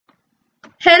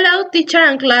Hello, teacher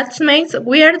and classmates.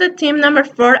 We are the team number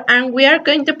 4 and we are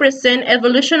going to present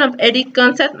Evolution of Ethic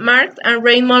Concept, Marx and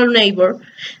Niebuhr.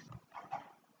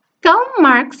 Karl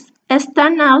Marx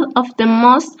stands out as the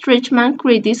most stringent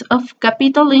critic of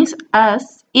capitalism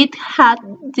as it had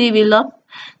developed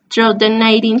through the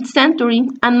 19th century,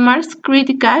 and Marx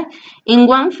criticized in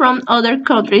one from other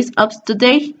countries of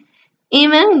today,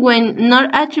 even when not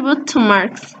attributed to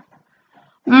Marx.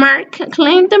 Marx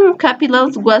claimed that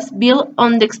capitalism was built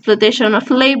on the exploitation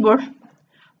of labor.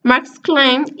 Marx's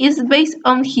claim is based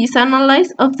on his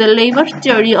analysis of the labor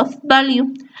theory of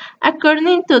value,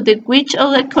 according to which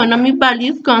all economic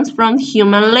value comes from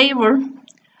human labor.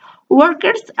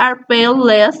 Workers are paid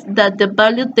less than the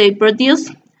value they produce.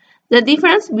 The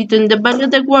difference between the value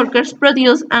the workers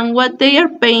produce and what they are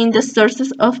paying the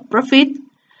sources of profit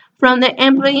from the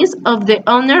employees of the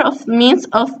owner of means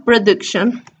of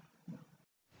production.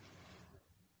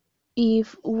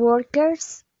 If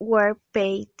workers were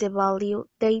paid the value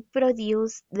they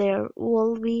produce, there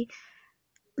would be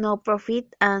no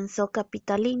profit, and so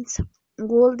capitalism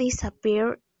would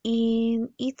disappear. In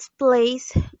its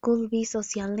place could be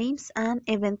socialism and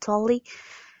eventually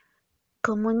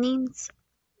communism,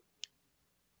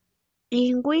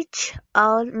 in which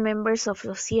all members of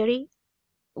society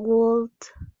would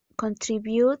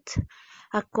contribute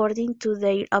according to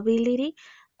their ability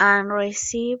and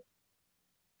receive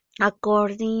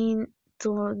according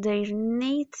to their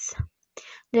needs.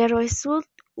 The result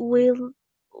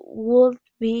would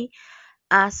be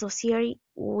a society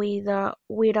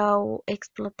without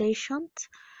exploitation.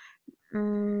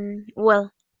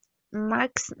 Well,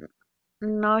 Marx's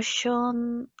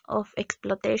notion of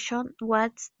exploitation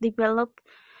was developed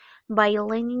by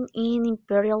Lenin in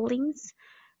imperialism,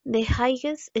 the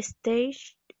highest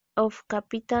stage of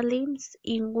capitalism,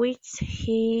 in which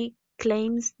he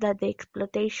claims that the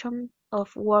exploitation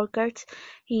of workers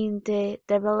in the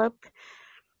developed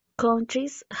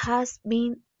countries has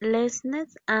been lessened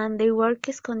and the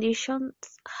workers' conditions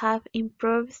have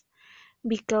improved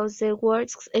because the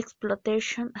workers'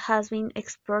 exploitation has been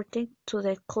exported to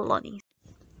the colonies.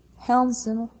 Hence,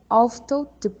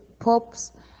 although the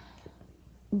popes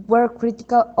were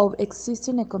critical of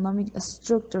existing economic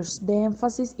structures, the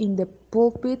emphasis in the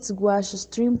pulpits was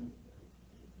extreme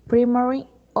primary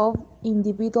of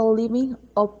individual living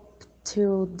up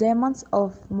to demands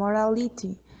of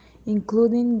morality,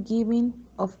 including giving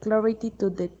of clarity to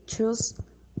the choice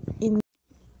in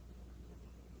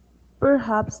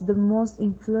perhaps the most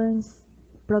influenced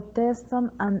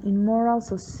Protestant and immoral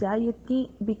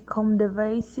society become the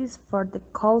basis for the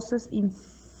courses in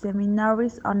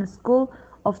seminaries and schools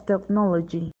of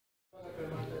technology.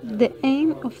 The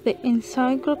aim of the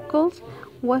encyclicals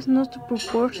was not to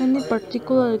propose any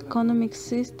particular economic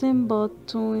system, but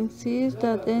to insist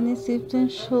that any system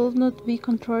should not be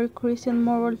contrary to Christian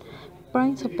moral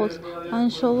principles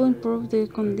and should improve the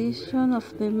condition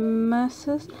of the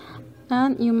masses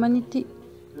and humanity,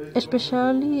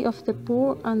 especially of the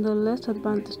poor and the less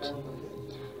advantaged.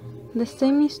 The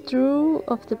same is true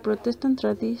of the Protestant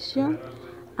tradition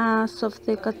as of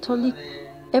the Catholic,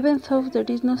 even though there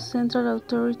is no central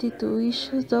authority to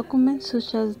issue documents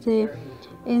such as the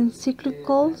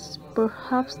encyclicals.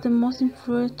 Perhaps the most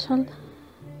influential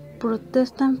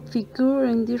Protestant figure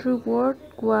in this regard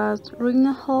was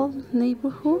Reinhold Niebuhr,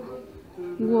 who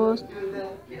was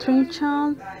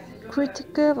trenchant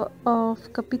critic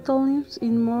of capitalism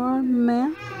in Moral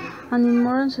Men and in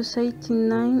Modern Society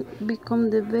 9 become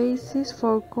the basis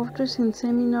for courses in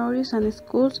seminaries and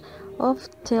schools of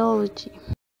theology.